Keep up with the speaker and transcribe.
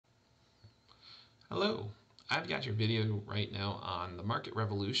Hello, I've got your video right now on the market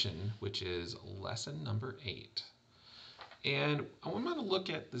revolution, which is lesson number 8. And I'm going to look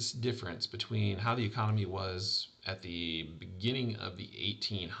at this difference between how the economy was at the beginning of the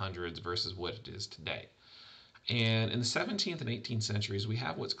 1800s versus what it is today. And in the 17th and 18th centuries, we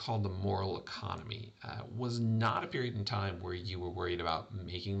have what's called the moral economy. It was not a period in time where you were worried about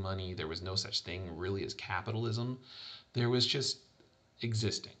making money. There was no such thing really as capitalism. There was just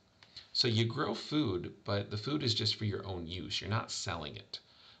existing. So you grow food, but the food is just for your own use. You're not selling it.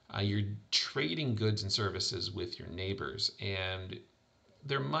 You're trading goods and services with your neighbors. And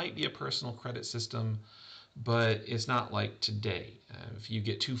there might be a personal credit system, but it's not like today. If you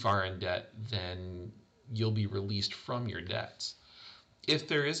get too far in debt, then you'll be released from your debts. If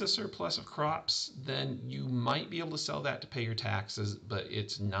there is a surplus of crops, then you might be able to sell that to pay your taxes, but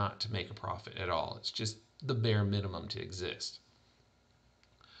it's not to make a profit at all. It's just the bare minimum to exist.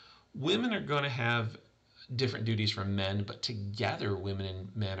 Women are going to have different duties from men, but together women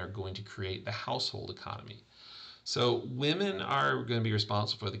and men are going to create the household economy. So women are going to be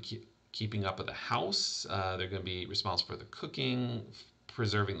responsible for the keeping up of the house. They're going to be responsible for the cooking,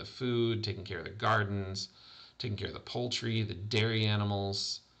 preserving the food, taking care of the gardens, taking care of the poultry, the dairy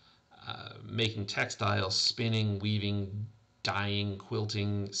animals, making textiles, spinning, weaving, dyeing,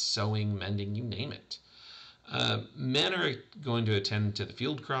 quilting, sewing, mending, you name it. Men are going to attend to the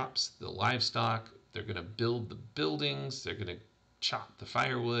field crops, the livestock. They're going to build the buildings. They're going to chop the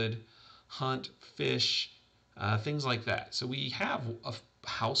firewood, hunt, fish, things like that. So we have a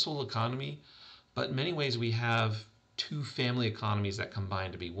household economy, but in many ways we have two family economies that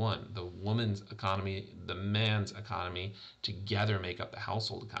combine to be one. The woman's economy, the man's economy together make up the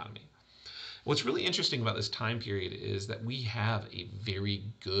household economy. What's really interesting about this time period is that we have a very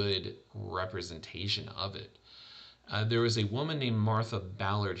good representation of it. There was a woman named Martha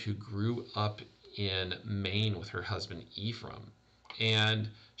Ballard who grew up in Maine with her husband Ephraim. And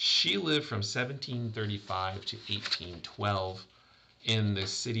she lived from 1735 to 1812 in the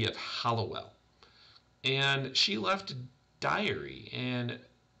city of Hallowell. And she left a diary, and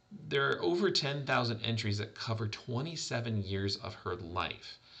there are over 10,000 entries that cover 27 years of her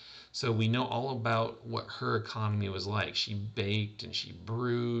life. So we know all about what her economy was like. She baked and she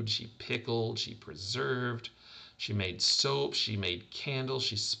brewed, she pickled, she preserved, she made soap, she made candles,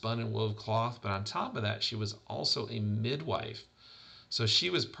 she spun and wove cloth, but on top of that, she was also a midwife. So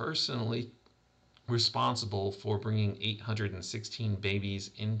she was personally responsible for bringing 816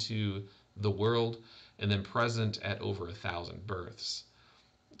 babies into the world and then present at over 1,000 births.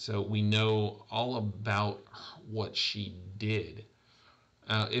 So we know all about what she did.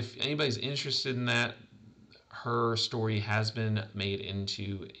 If anybody's interested in that, her story has been made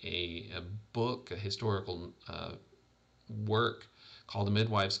into a book, a historical work called The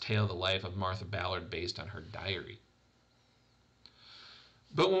Midwife's Tale, the Life of Martha Ballard, based on her diary.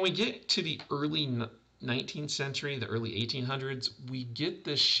 But when we get to the early 19th century, the early 1800s, we get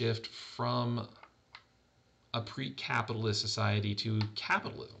this shift from a pre-capitalist society to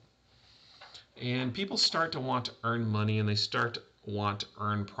capitalism. And people start to want to earn money, and they start to want to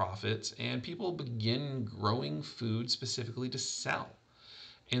earn profits, and people begin growing food specifically to sell.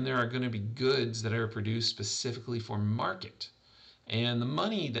 And there are going to be goods that are produced specifically for market. And the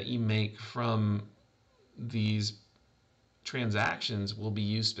money that you make from these transactions will be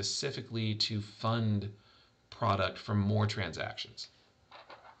used specifically to fund product from more transactions.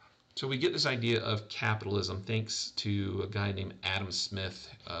 So we get this idea of capitalism thanks to a guy named Adam Smith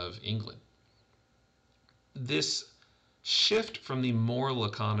of England. This shift from the moral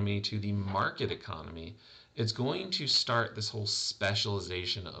economy to the market economy is going to start this whole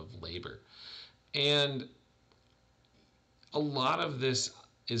specialization of labor. And a lot of this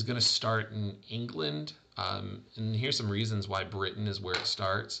is going to start in England. And here's some reasons why Britain is where it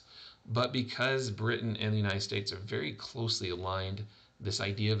starts. But because Britain and the United States are very closely aligned, this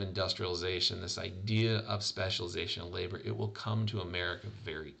idea of industrialization, this idea of specialization of labor, it will come to America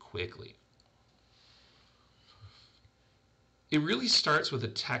very quickly. It really starts with the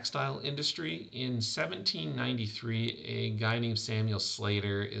textile industry. In 1793, a guy named Samuel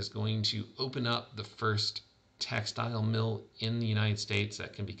Slater is going to open up the first textile mill in the United States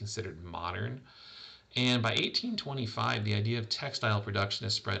that can be considered modern. And by 1825, the idea of textile production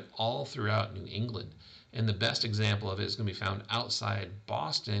is spread all throughout New England. And the best example of it is going to be found outside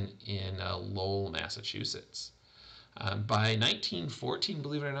Boston in Lowell, Massachusetts. By 1914,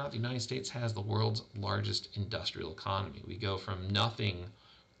 believe it or not, the United States has the world's largest industrial economy. We go from nothing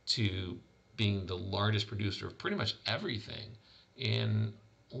to being the largest producer of pretty much everything in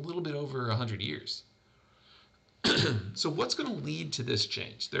a little bit over 100 years. So what's going to lead to this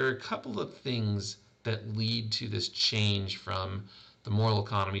change? There are a couple of things that lead to this change from the moral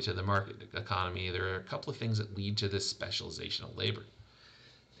economy to the market economy. There are a couple of things that lead to this specialization of labor.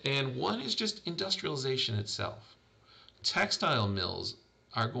 And one is just industrialization itself. Textile mills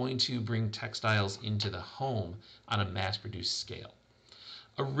are going to bring textiles into the home on a mass produced scale.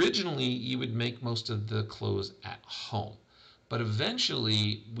 Originally, you would make most of the clothes at home, but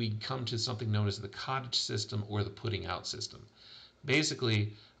eventually we come to something known as the cottage system or the putting out system.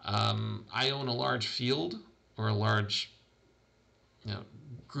 Basically, I own a large field or a large, you know,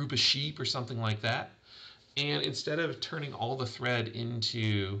 group of sheep or something like that, and instead of turning all the thread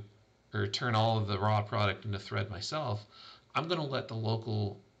into, or turn all of the raw product into thread myself, I'm going to let the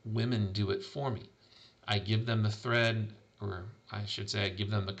local women do it for me. I give them the thread, or I should say, I give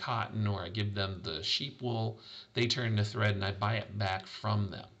them the cotton, or I give them the sheep wool. They turn into thread, and I buy it back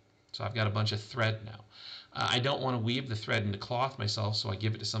from them. So I've got a bunch of thread now. I don't want to weave the thread into cloth myself, so I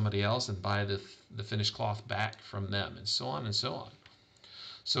give it to somebody else and buy the finished cloth back from them, and so on and so on.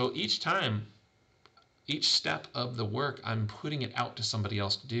 So each step of the work, I'm putting it out to somebody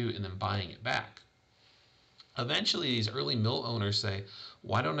else to do and then buying it back. Eventually, these early mill owners say,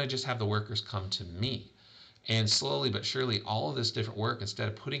 why don't I just have the workers come to me? And slowly but surely, all of this different work, instead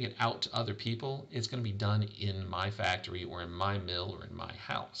of putting it out to other people, it's going to be done in my factory or in my mill or in my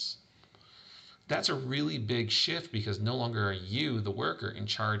house. That's a really big shift because no longer are you, the worker, in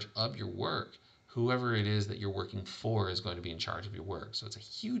charge of your work. Whoever it is that you're working for is going to be in charge of your work. So it's a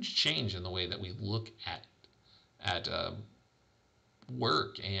huge change in the way that we look at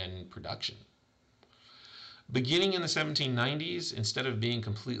work and production. Beginning in the 1790s, instead of being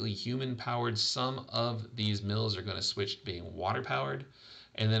completely human powered, some of these mills are going to switch to being water powered.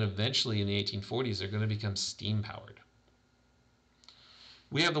 And then eventually in the 1840s, they're going to become steam powered.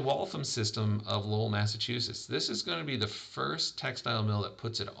 We have the Waltham system of Lowell, Massachusetts. This is going to be the first textile mill that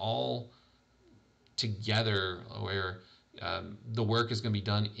puts it all together where the work is going to be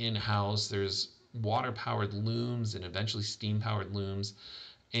done in-house. There's water-powered looms and eventually steam-powered looms.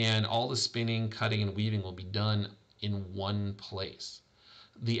 And all the spinning, cutting, and weaving will be done in one place.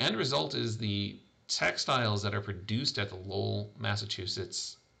 The end result is the textiles that are produced at the Lowell,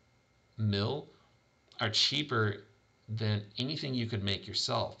 Massachusetts mill are cheaper than anything you could make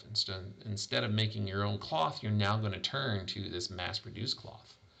yourself. Instead of making your own cloth, you're now going to turn to this mass-produced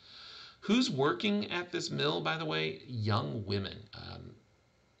cloth. Who's working at this mill, by the way? Young women.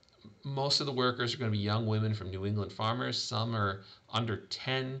 Most of the workers are going to be young women from New England farmers. Some are under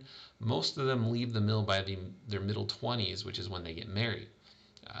 10. Most of them leave the mill by their middle 20s, which is when they get married.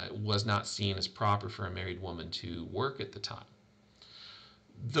 It was not seen as proper for a married woman to work at the time.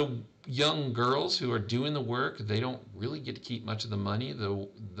 The young girls who are doing the work, they don't really get to keep much of the money.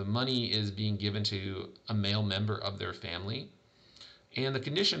 The money is being given to a male member of their family. And the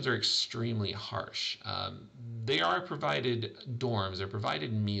conditions are extremely harsh. They are provided dorms, they're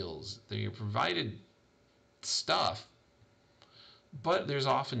provided meals, they're provided stuff, but there's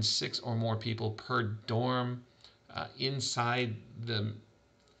often 6 or more people per dorm. Inside the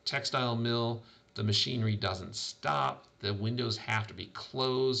textile mill, the machinery doesn't stop, the windows have to be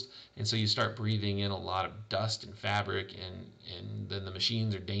closed, and so you start breathing in a lot of dust and fabric, and then the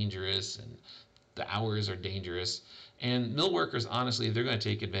machines are dangerous, and the hours are dangerous. And mill workers, honestly, they're going to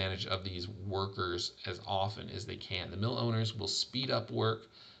take advantage of these workers as often as they can. The mill owners will speed up work,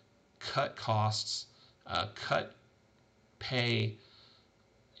 cut costs, cut pay,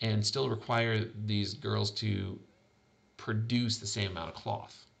 and still require these girls to produce the same amount of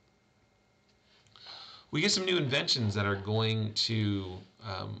cloth. We get some new inventions that are going to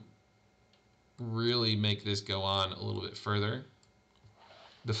really make this go on a little bit further.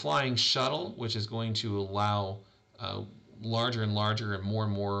 The flying shuttle, which is going to allow larger and larger and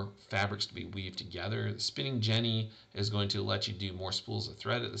more fabrics to be weaved together. The spinning jenny is going to let you do more spools of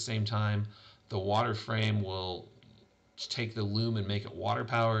thread at the same time. The water frame will take the loom and make it water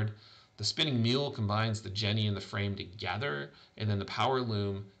powered. The spinning mule combines the jenny and the frame together, and then the power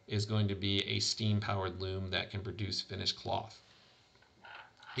loom is going to be a steam powered loom that can produce finished cloth.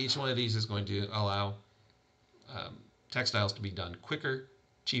 Each one of these is going to allow textiles to be done quicker,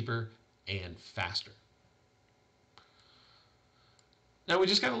 cheaper, and faster. Now we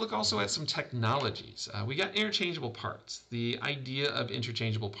just got to look also at some technologies. We got interchangeable parts. The idea of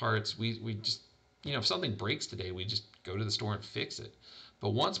interchangeable parts, we just, if something breaks today, we just go to the store and fix it.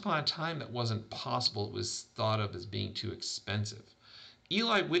 But once upon a time, that wasn't possible. It was thought of as being too expensive.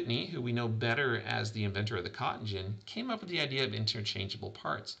 Eli Whitney, who we know better as the inventor of the cotton gin, came up with the idea of interchangeable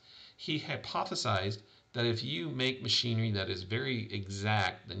parts. He hypothesized that if you make machinery that is very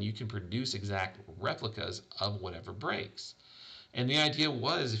exact, then you can produce exact replicas of whatever breaks. And the idea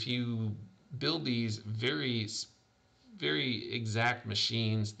was if you build these very exact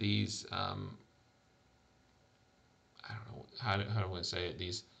machines, these, I don't know, how do I say it,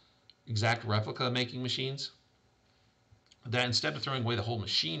 these exact replica making machines, that instead of throwing away the whole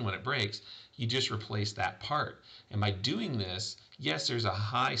machine when it breaks, you just replace that part. And by doing this, yes, there's a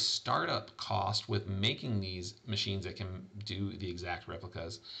high startup cost with making these machines that can do the exact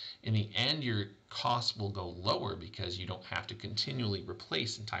replicas. In the end, your costs will go lower because you don't have to continually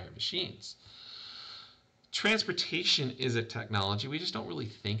replace entire machines. Transportation is a technology. We just don't really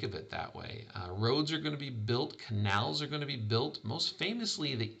think of it that way. Roads are going to be built, canals are going to be built. Most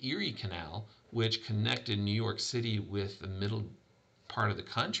famously, the Erie Canal, which connected New York City with the middle part of the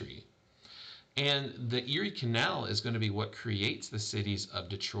country. And the Erie Canal is going to be what creates the cities of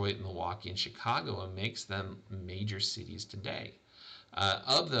Detroit, Milwaukee, and Chicago and makes them major cities today.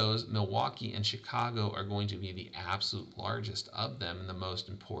 Of those, Milwaukee and Chicago are going to be the absolute largest of them and the most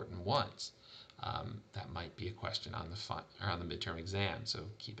important ones. That might be a question on the midterm exam, so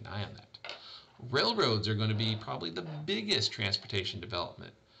keep an eye on that. Railroads are going to be probably the biggest transportation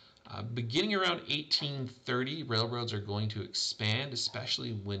development. Beginning around 1830, railroads are going to expand,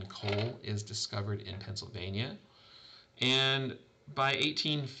 especially when coal is discovered in Pennsylvania. And by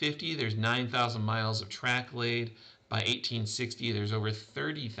 1850, there's 9,000 miles of track laid. By 1860, there's over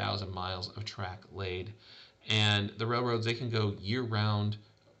 30,000 miles of track laid. And the railroads, they can go year-round,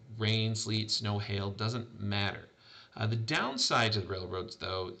 rain, sleet, snow, hail, doesn't matter. The downside to the railroads,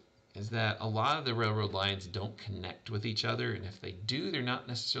 though, is that a lot of the railroad lines don't connect with each other, and if they do, they're not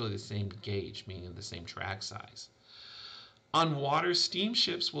necessarily the same gauge, meaning the same track size. On water,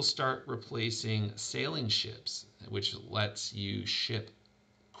 steamships will start replacing sailing ships, which lets you ship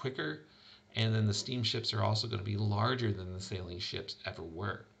quicker, and then the steamships are also going to be larger than the sailing ships ever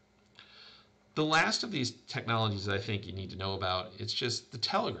were. The last of these technologies that I think you need to know about is just the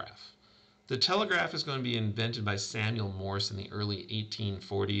telegraph. The telegraph is going to be invented by Samuel Morse in the early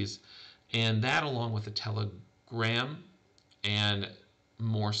 1840s, and that, along with the telegram and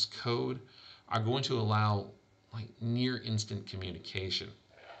Morse code, are going to allow like near instant communication.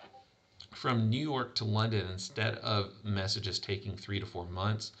 From New York to London, instead of messages taking 3 to 4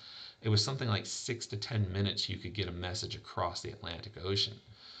 months, it was something like 6 to 10 minutes you could get a message across the Atlantic Ocean.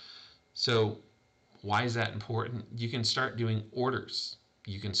 So why is that important? You can start doing orders.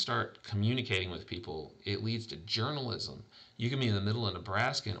 You can start communicating with people. It leads to journalism. You can be in the middle of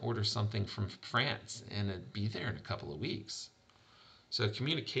Nebraska and order something from France and it'd be there in a couple of weeks. So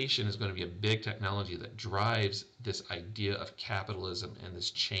communication is going to be a big technology that drives this idea of capitalism and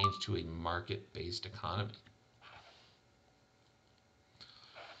this change to a market-based economy.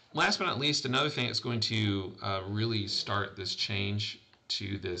 Last but not least, another thing that's going to really start this change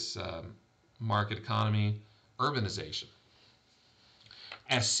to this market economy, urbanization.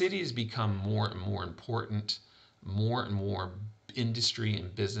 As cities become more and more important, more and more industry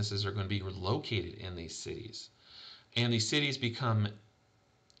and businesses are going to be located in these cities. And these cities become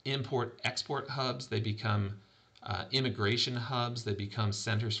import-export hubs, they become immigration hubs, they become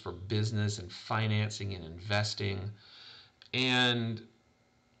centers for business and financing and investing. And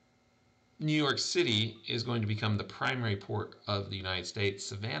New York City is going to become the primary port of the United States.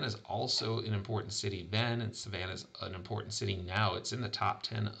 Savannah is also an important city then, and Savannah is an important city now. It's in the top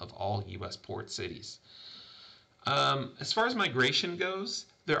 10 of all U.S. port cities. As far as migration goes,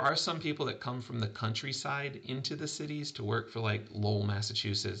 there are some people that come from the countryside into the cities to work for like Lowell,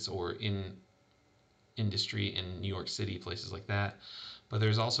 Massachusetts, or in industry in New York City, places like that. But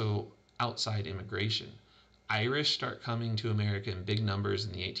there's also outside immigration. Irish start coming to America in big numbers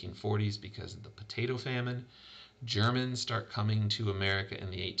in the 1840s because of the potato famine. Germans start coming to America in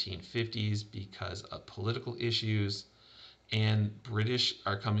the 1850s because of political issues. And British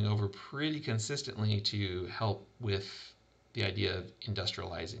are coming over pretty consistently to help with the idea of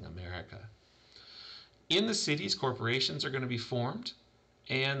industrializing America. In the cities, corporations are going to be formed,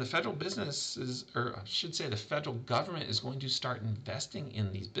 and the federal businesses, or I should say the federal government, is going to start investing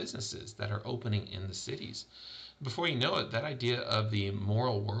in these businesses that are opening in the cities. Before you know it, that idea of the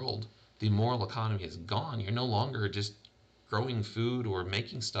moral world, the moral economy is gone. You're no longer just growing food or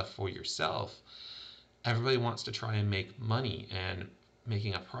making stuff for yourself. Everybody wants to try and make money, and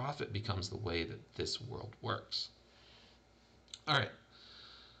making a profit becomes the way that this world works. All right.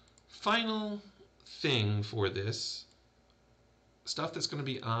 Final thing for this stuff that's going to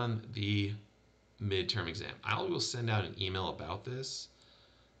be on the midterm exam. I will send out an email about this,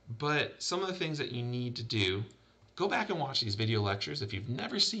 but some of the things that you need to do Go back and watch these video lectures. If you've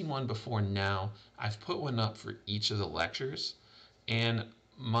never seen one before now, I've put one up for each of the lectures, and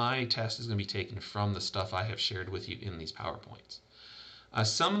my test is going to be taken from the stuff I have shared with you in these PowerPoints.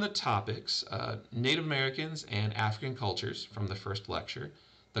 Some of the topics, Native Americans and African cultures from the first lecture,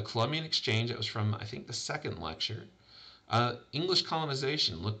 the Columbian Exchange, that was from, I think, the second lecture, English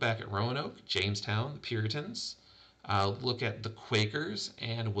colonization, look back at Roanoke, Jamestown, the Puritans, look at the Quakers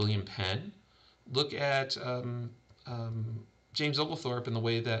and William Penn, look at James Oglethorpe and the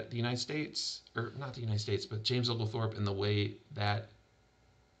way that the United States, or not the United States, but James Oglethorpe and the way that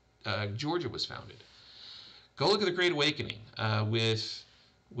Georgia was founded. Go look at the Great Awakening with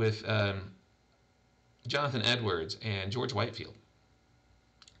Jonathan Edwards and George Whitefield.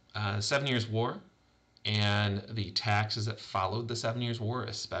 7 Years' War and the taxes that followed the 7 Years' War,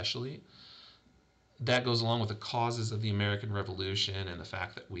 especially. That goes along with the causes of the American Revolution and the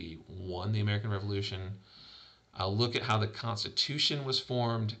fact that we won the American Revolution. Look at how the Constitution was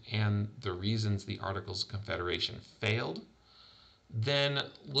formed and the reasons the Articles of Confederation failed. Then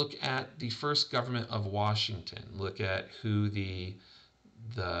look at the first government of Washington. Look at who the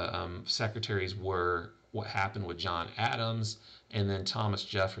secretaries were, what happened with John Adams, and then Thomas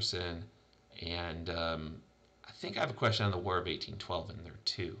Jefferson. And I think I have a question on the War of 1812 in there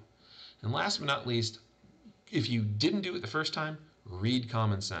too. And last but not least, if you didn't do it the first time, read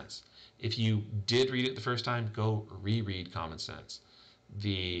Common Sense. If you did read it the first time, go reread Common Sense.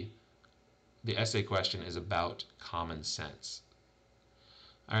 The essay question is about common sense.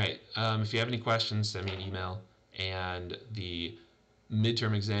 All right, if you have any questions, send me an email. And the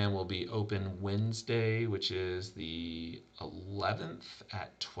midterm exam will be open Wednesday, which is the 11th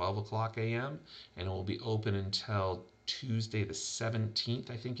at 12 o'clock a.m. And it will be open until Tuesday the 17th,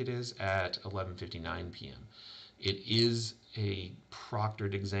 I think it is, at 11:59 p.m. It is a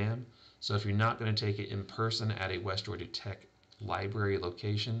proctored exam, so if you're not going to take it in person at a West Georgia Tech library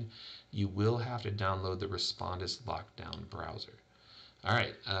location, you will have to download the Respondus Lockdown browser. All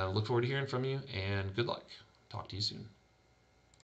right, look forward to hearing from you, and good luck. Talk to you soon.